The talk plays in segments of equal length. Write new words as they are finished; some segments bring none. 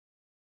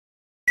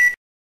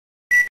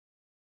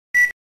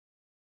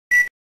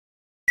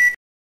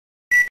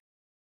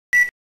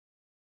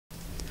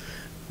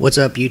What's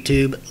up,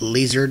 YouTube?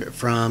 Lizard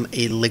from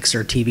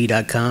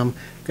ElixirTV.com.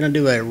 Gonna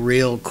do a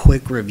real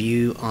quick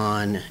review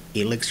on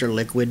Elixir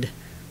Liquid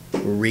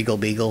Regal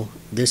Beagle.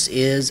 This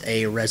is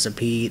a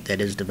recipe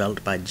that is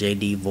developed by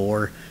J.D.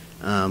 Vore.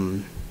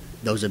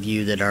 Those of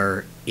you that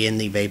are in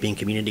the vaping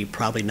community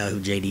probably know who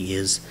J.D.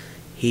 is.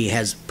 He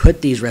has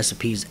put these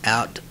recipes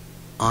out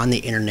on the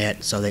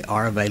internet, so they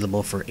are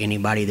available for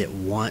anybody that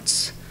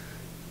wants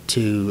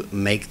to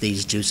make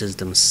these juices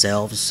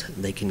themselves.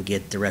 They can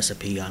get the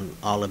recipe on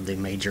all of the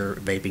major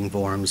vaping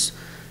forums.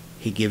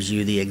 He gives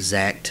you the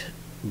exact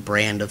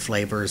brand of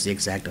flavors, the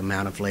exact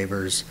amount of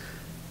flavors,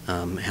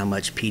 how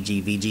much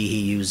PG/VG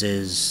he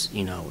uses,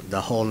 you know,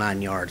 the whole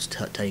 9 yards,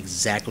 tell you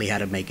exactly how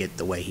to make it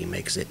the way he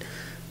makes it.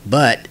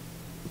 But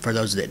for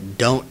those that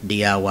don't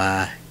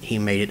DIY, he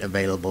made it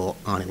available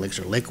on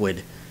Elixir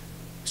Liquid,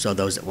 so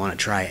those that want to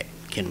try it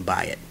can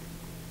buy it.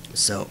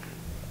 So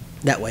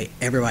that way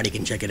everybody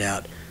can check it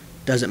out.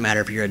 Doesn't matter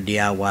if you're a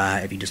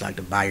DIY, if you just like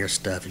to buy your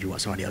stuff, if you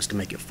want somebody else to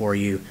make it for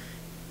you,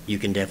 you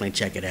can definitely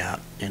check it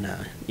out, and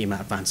you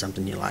might find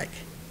something you like.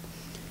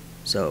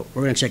 So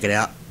we're going to check it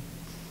out.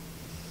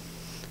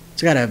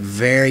 It's got a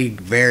very,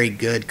 very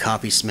good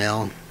coffee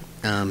smell.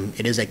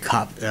 It is a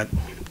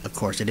of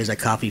course, it is a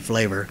coffee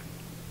flavor.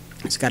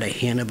 It's got a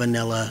hint of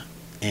vanilla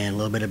and a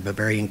little bit of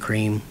Bavarian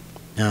cream,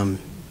 kind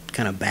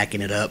of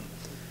backing it up.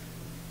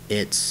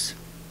 It's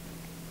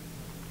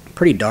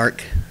pretty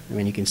dark. I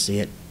mean, you can see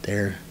it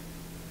there.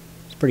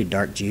 Pretty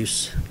dark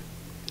juice.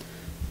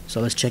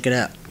 So let's check it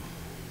out.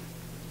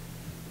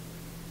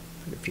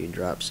 Put a few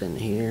drops in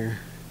here.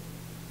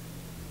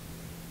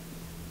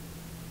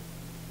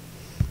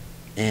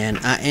 And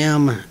I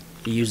am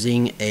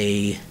using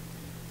a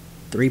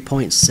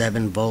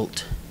 3.7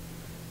 volt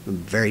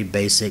very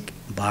basic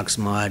box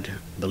mod.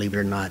 Believe it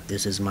or not,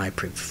 this is my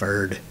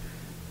preferred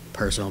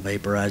personal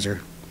vaporizer.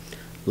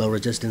 Low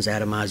resistance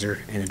atomizer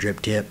and a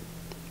drip tip,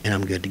 and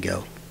I'm good to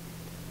go.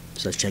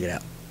 So let's check it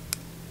out.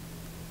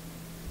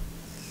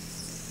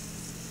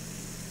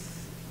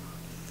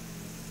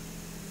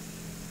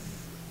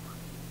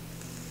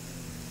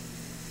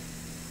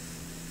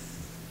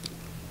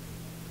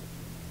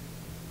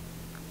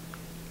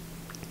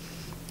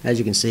 As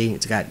you can see,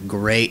 it's got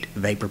great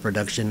vapor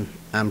production.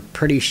 I'm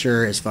pretty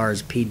sure as far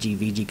as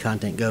PG/VG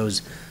content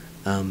goes,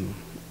 over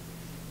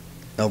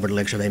at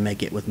Elixir they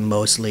make it with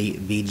mostly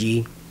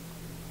VG.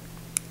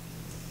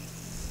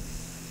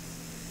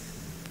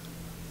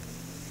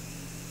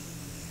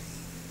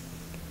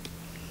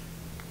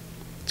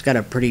 It's got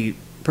a pretty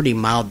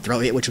mild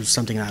throat hit, which is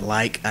something I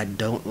like. I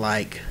don't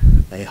like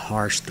a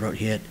harsh throat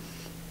hit.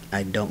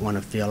 I don't want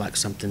to feel like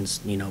something's,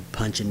 you know,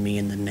 punching me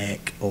in the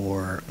neck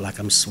or like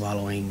I'm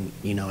swallowing,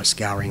 you know, a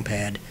scouring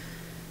pad.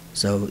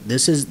 So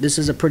this is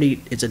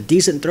it's a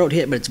decent throat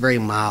hit, but it's very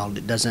mild.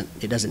 It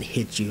doesn't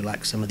hit you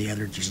like some of the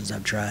other juices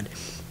I've tried.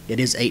 It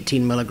is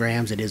 18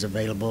 milligrams. It is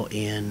available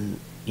in,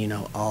 you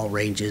know, all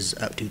ranges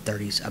up to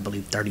 30, I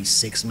believe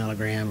 36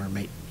 milligram, or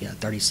maybe, yeah,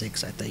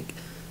 36, I think.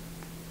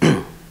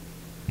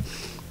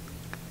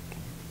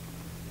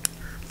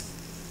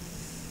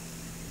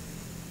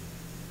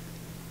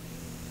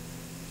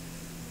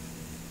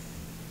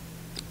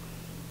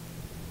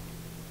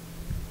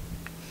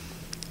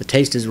 The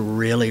taste is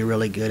really,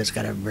 really good. It's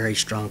got a very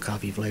strong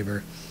coffee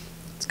flavor.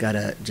 It's got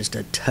just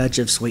a touch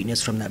of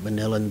sweetness from that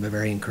vanilla and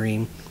Bavarian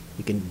cream.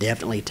 You can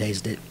definitely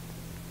taste it.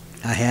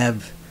 I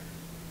have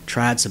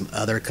tried some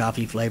other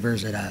coffee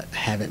flavors that I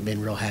haven't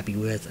been real happy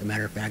with. As a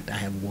matter of fact, I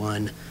have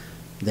one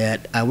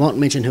that I won't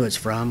mention who it's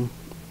from,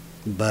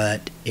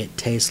 but it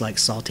tastes like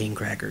saltine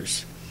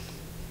crackers.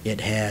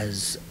 It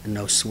has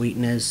no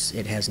sweetness.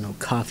 It has no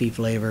coffee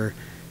flavor.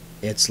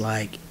 It's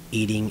like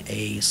eating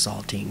a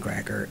saltine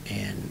cracker,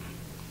 and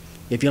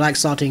if you like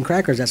saltine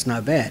crackers, that's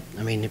not bad.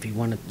 I mean, if you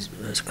want a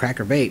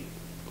cracker vape,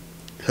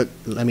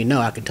 let me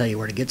know. I can tell you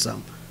where to get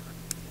some.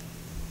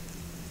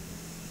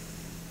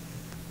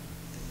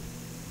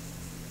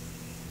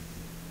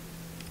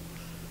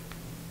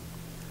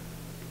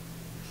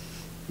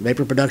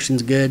 Vapor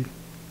production's good.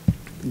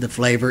 The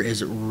flavor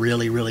is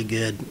really, really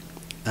good.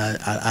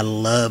 I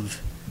love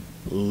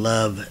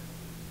the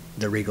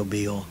Regal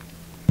Beagle.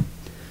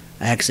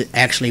 I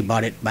actually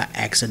bought it by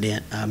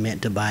accident. I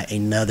meant to buy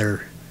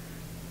another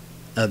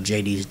of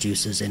JD's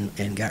juices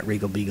and got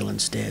Regal Beagle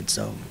instead.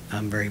 So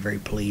I'm very, very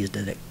pleased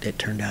that it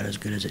turned out as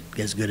good as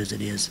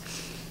it is.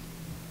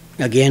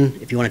 Again,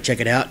 if you want to check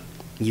it out,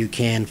 you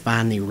can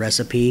find the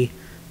recipe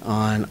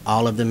on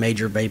all of the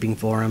major vaping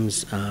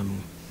forums,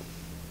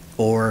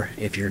 or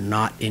if you're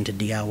not into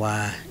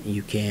DIY,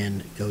 you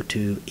can go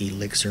to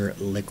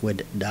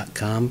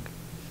elixirliquid.com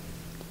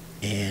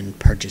and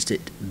purchase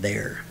it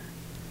there.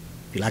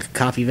 If you like a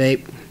coffee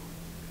vape,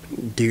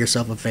 do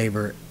yourself a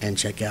favor and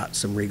check out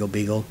some Regal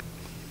Beagle.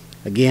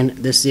 Again,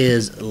 this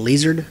is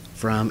Lizard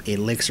from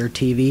Elixir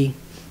TV.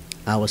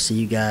 I will see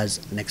you guys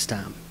next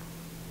time.